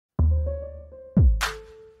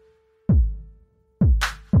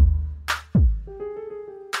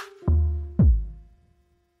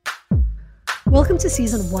Welcome to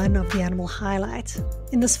Season 1 of the Animal Highlight.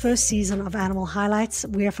 In this first season of Animal Highlights,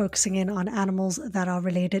 we are focusing in on animals that are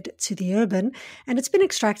related to the urban, and it's been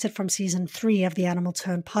extracted from Season 3 of the Animal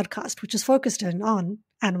Turn podcast, which is focused in on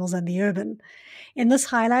animals and the urban. In this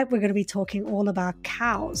highlight, we're going to be talking all about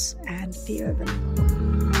cows and the urban.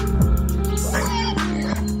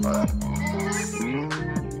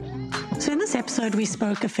 So in this episode, we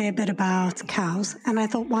spoke a fair bit about cows, and I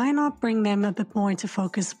thought, why not bring them a bit more into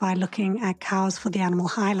focus by looking at cows for the Animal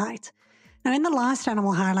Highlight? Now, in the last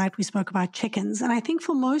Animal Highlight, we spoke about chickens, and I think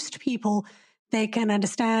for most people, they can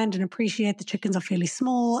understand and appreciate the chickens are fairly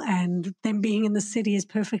small, and them being in the city is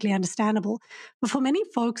perfectly understandable. But for many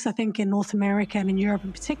folks, I think in North America and in Europe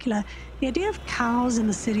in particular, the idea of cows in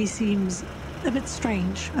the city seems a bit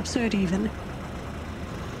strange, absurd even.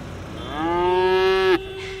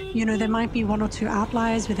 You know, there might be one or two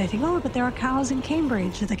outliers where they think, oh, but there are cows in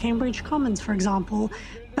Cambridge, the Cambridge Commons, for example.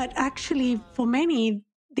 But actually, for many,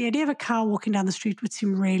 the idea of a cow walking down the street would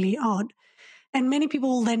seem really odd. And many people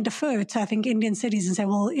will then defer to, I think, Indian cities and say,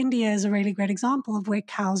 well, India is a really great example of where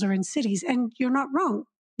cows are in cities. And you're not wrong.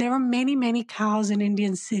 There are many, many cows in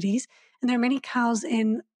Indian cities, and there are many cows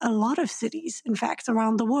in a lot of cities, in fact,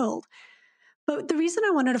 around the world. But the reason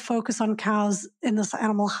I wanted to focus on cows in this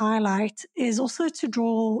animal highlight is also to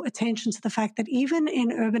draw attention to the fact that even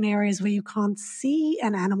in urban areas where you can't see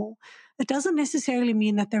an animal, it doesn't necessarily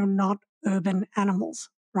mean that they're not urban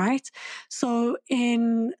animals, right? So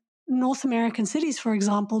in North American cities, for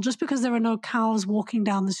example, just because there are no cows walking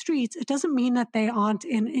down the streets, it doesn't mean that they aren't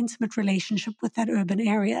in intimate relationship with that urban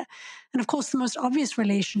area. And of course, the most obvious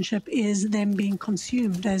relationship is them being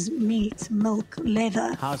consumed as meat, milk,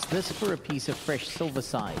 leather. How's this for a piece of fresh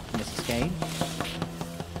silverside, Mrs. Kane?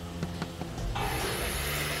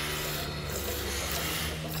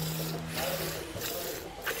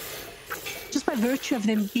 Just by virtue of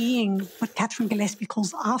them being what Catherine Gillespie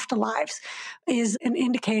calls afterlives, is an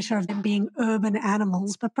indicator of them being urban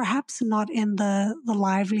animals, but perhaps not in the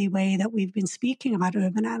lively way that we've been speaking about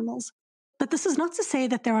urban animals. But this is not to say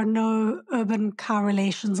that there are no urban cow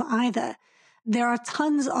relations either. There are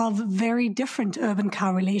tons of very different urban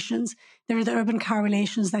cow relations. There are the urban cow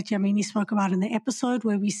relations that Yamini spoke about in the episode,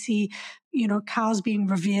 where we see, cows being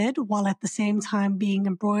revered while at the same time being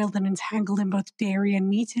embroiled and entangled in both dairy and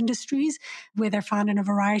meat industries, where they're found in a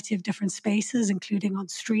variety of different spaces, including on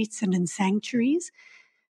streets and in sanctuaries.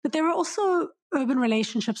 But there are also urban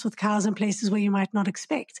relationships with cows in places where you might not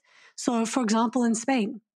expect. So, for example, in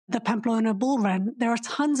Spain, the Pamplona bull run, there are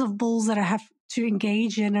tons of bulls that have to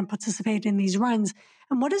engage in and participate in these runs.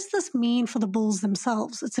 And what does this mean for the bulls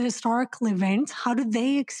themselves? It's a historical event. How do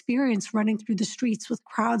they experience running through the streets with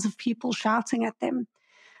crowds of people shouting at them?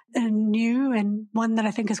 And new, and one that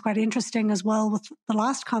I think is quite interesting as well with the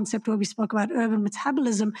last concept where we spoke about urban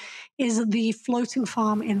metabolism, is the floating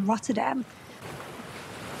farm in Rotterdam.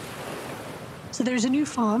 So there's a new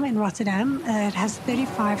farm in Rotterdam. It has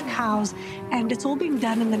 35 cows, and it's all being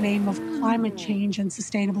done in the name of climate change and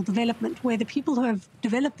sustainable development, where the people who have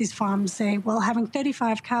developed these farms say, well, having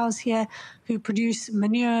 35 cows here who produce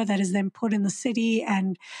manure that is then put in the city,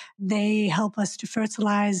 and they help us to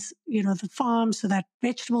fertilize, the farm so that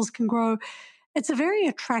vegetables can grow. It's a very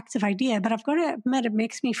attractive idea, but I've got to admit, it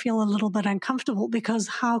makes me feel a little bit uncomfortable, because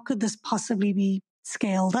how could this possibly be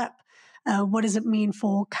scaled up? What does it mean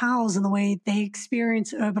for cows and the way they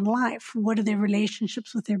experience urban life? What are their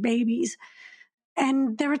relationships with their babies?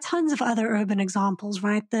 And there are tons of other urban examples,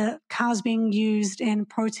 right? The cows being used in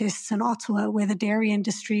protests in Ottawa, where the dairy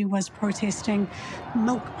industry was protesting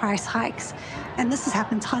milk price hikes. And this has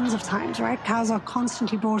happened tons of times, right? Cows are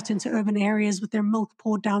constantly brought into urban areas with their milk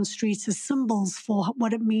poured down streets as symbols for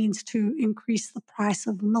what it means to increase the price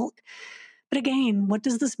of milk. But again, what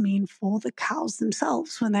does this mean for the cows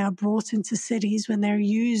themselves when they are brought into cities, when they're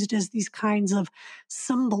used as these kinds of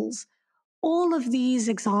symbols? All of these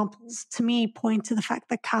examples, to me, point to the fact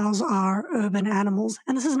that cows are urban animals.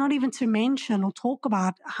 And this is not even to mention or talk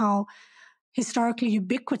about how historically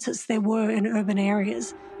ubiquitous they were in urban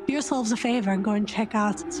areas. Do yourselves a favor and go and check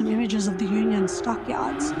out some images of the Union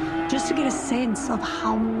stockyards, just to get a sense of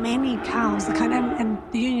how many cows, and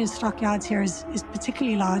the Union stockyards here is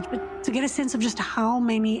particularly large, but to get a sense of just how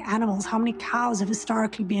many animals, how many cows have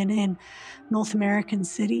historically been in North American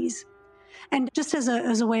cities. And just as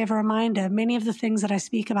a way of a reminder, many of the things that I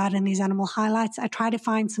speak about in these animal highlights, I try to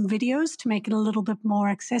find some videos to make it a little bit more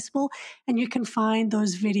accessible. And you can find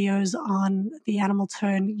those videos on the Animal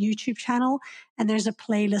Turn YouTube channel. And there's a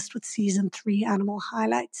playlist with Season 3 animal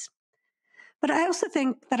highlights. But I also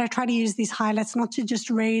think that I try to use these highlights not to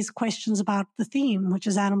just raise questions about the theme, which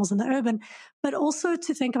is animals in the urban, but also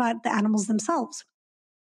to think about the animals themselves.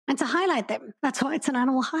 and to highlight them. That's why it's an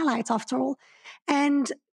animal highlight after all.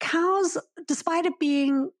 And cows, despite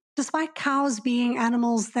cows being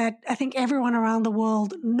animals that I think everyone around the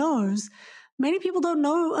world knows, many people don't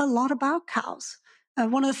know a lot about cows.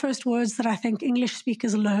 One of the first words that I think English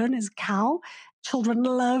speakers learn is cow. Children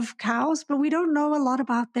love cows, but we don't know a lot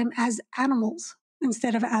about them as animals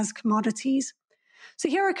instead of as commodities. So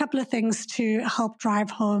here are a couple of things to help drive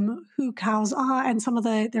home who cows are and some of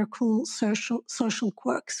their cool social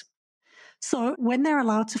quirks. So when they're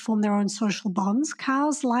allowed to form their own social bonds,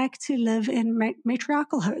 cows like to live in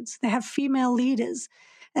matriarchal herds. They have female leaders.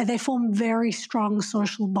 They form very strong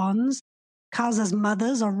social bonds. Cows as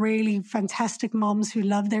mothers are really fantastic moms who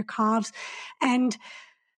love their calves. And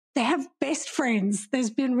they have best friends. There's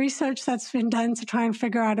been research that's been done to try and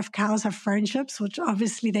figure out if cows have friendships, which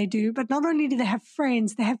obviously they do. But not only do they have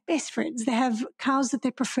friends, they have best friends. They have cows that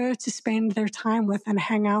they prefer to spend their time with and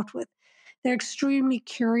hang out with. They're extremely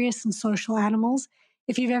curious and social animals.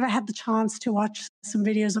 If you've ever had the chance to watch some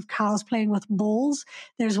videos of cows playing with balls,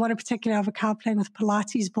 there's one in particular of a cow playing with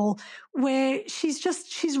Pilates ball where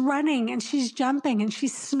she's running and she's jumping and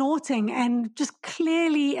she's snorting and just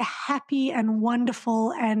clearly happy and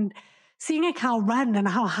wonderful. And seeing a cow run and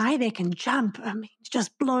how high they can jump, I mean, it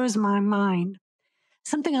just blows my mind.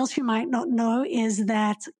 Something else you might not know is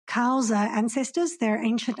that cows' ancestors, their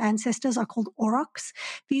ancient ancestors, are called aurochs.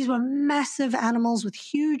 These were massive animals with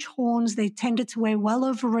huge horns. They tended to weigh well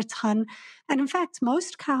over a ton. And in fact,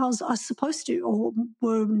 most cows are supposed to or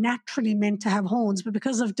were naturally meant to have horns. But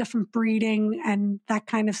because of different breeding and that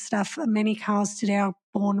kind of stuff, many cows today are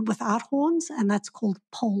born without horns, and that's called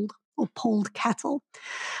polled or polled cattle.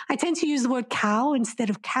 I tend to use the word cow instead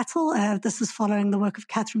of cattle. This is following the work of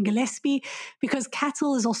Catherine Gillespie, because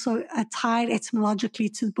cattle is also tied etymologically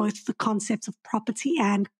to both the concepts of property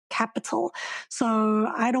and capital.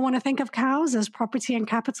 So I don't want to think of cows as property and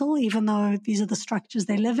capital, even though these are the structures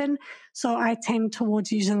they live in. So I tend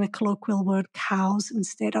towards using the colloquial word cows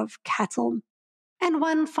instead of cattle. And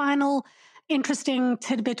one final interesting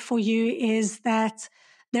tidbit for you is that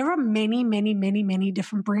there are many, many, many, many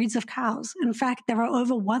different breeds of cows. In fact, there are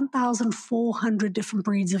over 1,400 different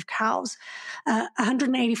breeds of cows.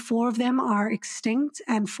 184 of them are extinct,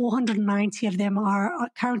 and 490 of them are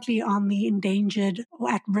currently on the endangered or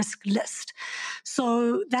at-risk list.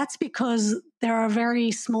 So that's because there are a very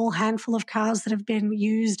small handful of cows that have been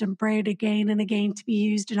used and bred again and again to be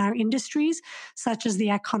used in our industries, such as the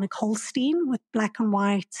iconic Holstein with black and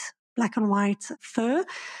white fur.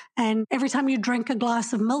 And every time you drink a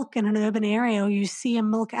glass of milk in an urban area or you see a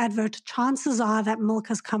milk advert, chances are that milk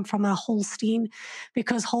has come from a Holstein,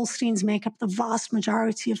 because Holsteins make up the vast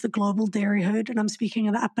majority of the global dairy herd. And I'm speaking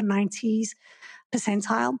of the upper 90s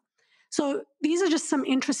percentile. So these are just some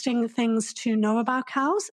interesting things to know about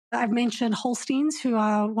cows. I've mentioned Holsteins, who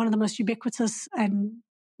are one of the most ubiquitous and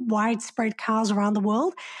widespread cows around the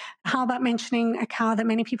world. How about mentioning a cow that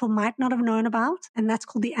many people might not have known about? And that's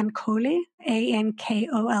called the Ankole,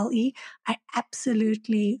 Ankole. I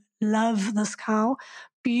absolutely love this cow.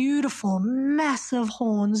 Beautiful, massive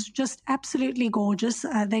horns, just absolutely gorgeous.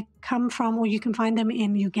 They come from, or you can find them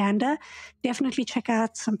in Uganda. Definitely check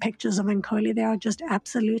out some pictures of Ankole. They are just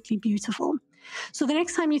absolutely beautiful. So the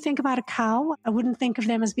next time you think about a cow, I wouldn't think of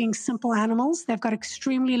them as being simple animals. They've got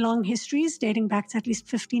extremely long histories dating back to at least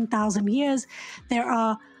 15,000 years. There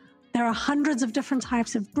are hundreds of different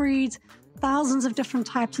types of breeds, thousands of different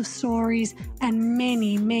types of stories, and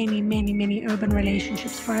many, many, many, many urban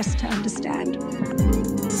relationships for us to understand.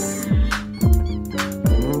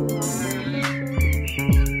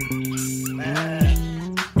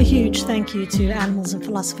 A huge thank you to Animals in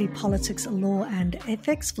Philosophy, Politics, Law and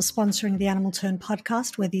Ethics for sponsoring the Animal Turn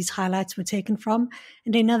podcast, where these highlights were taken from.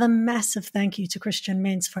 And another massive thank you to Christiaan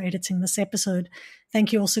Mentz for editing this episode.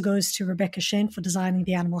 Thank you also goes to Rebecca Shen for designing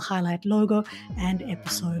the Animal Highlight logo and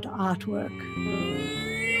episode artwork.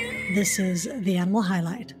 This is The Animal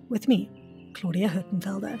Highlight with me, Claudia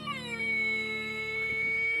Hirtenfelder.